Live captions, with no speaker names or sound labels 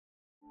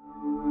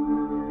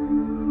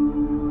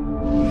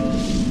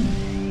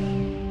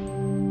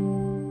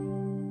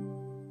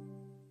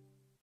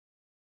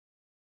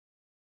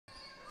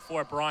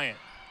for Bryant.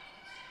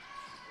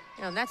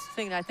 You know, and that's the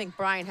thing that I think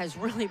Bryant has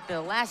really,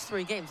 the last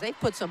 3 games, they've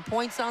put some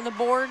points on the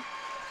board.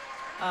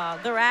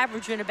 They're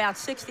averaging about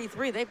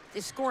 63. They're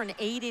scoring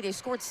 80. They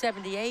scored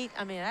 78.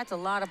 I mean, that's a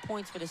lot of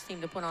points for this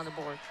team to put on the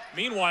board.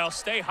 Meanwhile,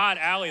 stay hot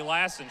Allie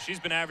Lassen. She's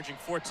been averaging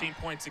 14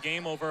 points a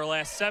game over her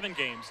last 7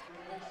 games.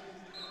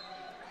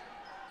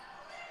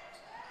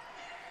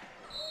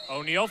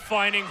 O'Neal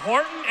finding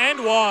Horton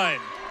and 1.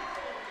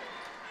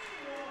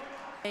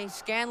 Hey,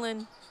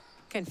 Scanlon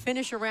can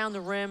finish around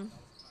the rim.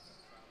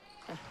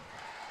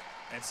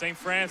 And St.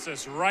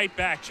 Francis right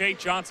back. Jay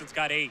Johnson's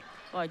got 8.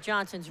 Well,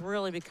 Johnson's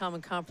really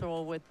becoming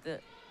comfortable with the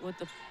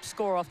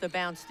score off the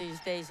bounce these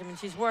days. I mean,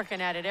 she's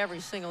working at it every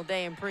single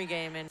day in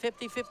pregame, and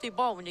 50-50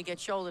 ball when you get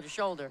shoulder to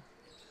shoulder.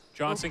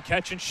 Johnson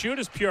catch and shoot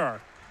is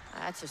pure.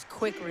 That's just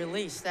quick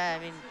release. I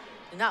mean,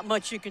 not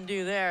much you can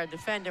do there.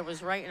 Defender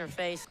was right in her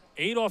face.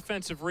 8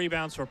 offensive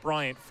rebounds for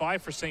Bryant,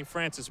 5 for St.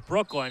 Francis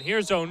Brooklyn.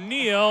 Here's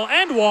O'Neal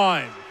and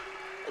 1.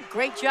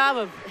 Great job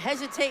of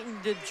hesitating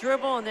to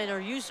dribble and then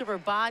her use of her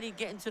body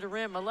getting to the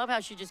rim. I love how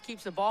she just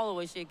keeps the ball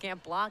away so you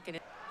can't block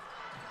it.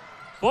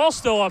 Ball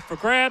still up for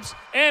grabs.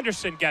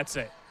 Anderson gets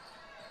it.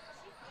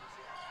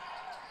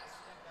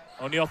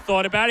 O'Neal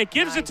thought about it,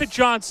 gives it to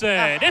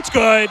Johnson. It's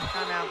good.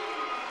 Timeout.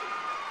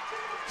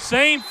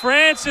 St.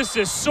 Francis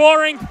is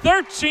soaring,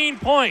 13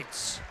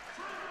 points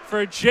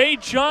for Jay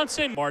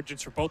Johnson.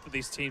 Margins for both of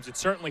these teams, it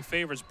certainly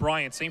favors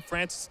Bryant. St.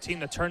 Francis is a team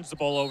that turns the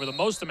ball over the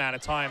most amount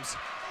of times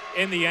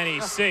in the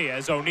NEC,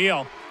 as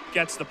O'Neal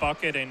gets the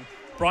bucket and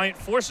Bryant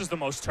forces the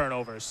most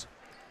turnovers.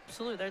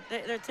 Absolutely.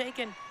 They're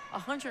taking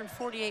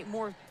 148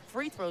 more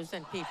free throws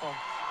than people.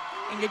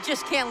 And you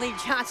just can't leave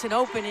Johnson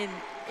open in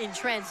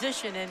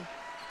transition. And,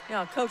 you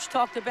know, Coach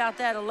talked about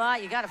that a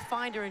lot. You got to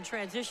find her in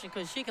transition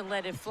because she can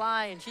let it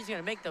fly and she's going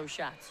to make those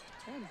shots.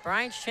 And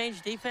Bryant's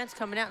changed defense,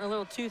 coming out in a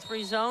little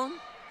 2-3 zone.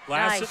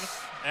 Lassen,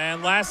 nice.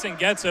 And Lassen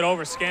gets it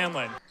over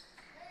Scanlon.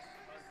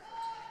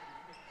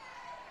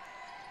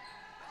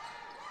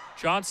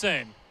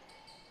 Johnson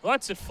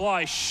lets it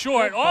fly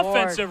short.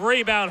 Offensive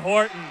rebound,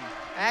 Horton.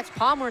 That's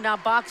Palmer now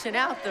boxing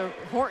out. The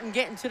Horton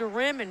getting to the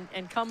rim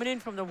and coming in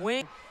from the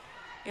wing.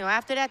 You know,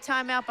 after that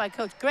timeout by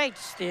Coach, great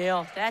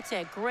steal. That's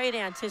a great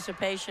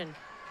anticipation.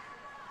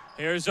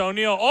 Here's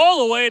O'Neal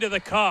all the way to the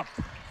cup.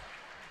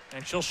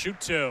 And she'll shoot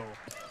 2.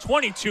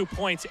 22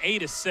 points,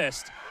 8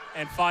 assists,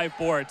 and 5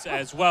 boards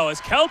as well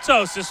as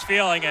Keltos is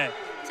feeling it.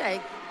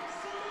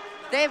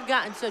 They've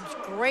gotten such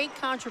great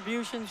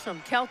contributions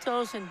from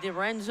Keltos and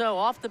DiRenzo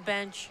off the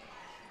bench.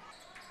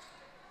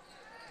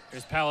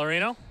 Here's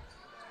Pallarino.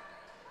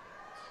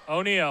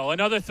 O'Neal,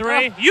 another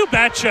 3. You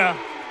betcha.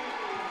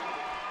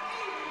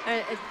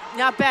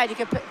 Not bad. You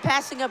can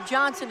passing up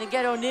Johnson to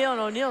get O'Neal,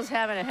 and O'Neal's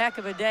having a heck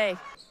of a day.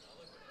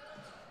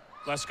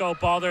 Let's go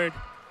bothered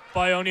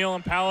by O'Neal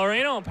and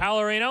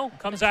Pallarino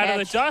comes out of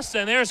the dust,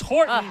 and there's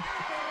Horton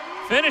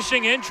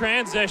finishing in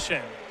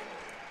transition.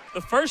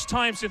 The first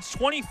time since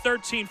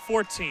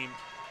 2013-14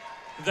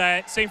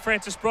 that St.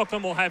 Francis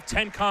Brooklyn will have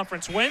 10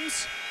 conference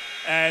wins,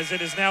 as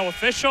it is now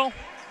official.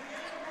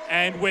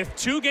 And with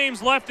 2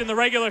 games left in the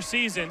regular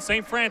season,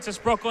 St. Francis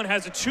Brooklyn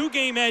has a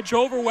 2-game edge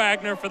over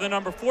Wagner for the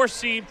number 4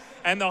 seed,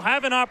 and they'll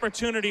have an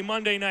opportunity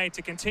Monday night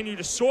to continue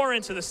to soar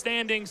into the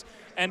standings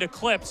and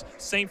eclipse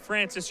St.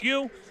 Francis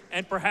U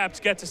and perhaps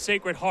get to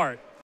Sacred Heart.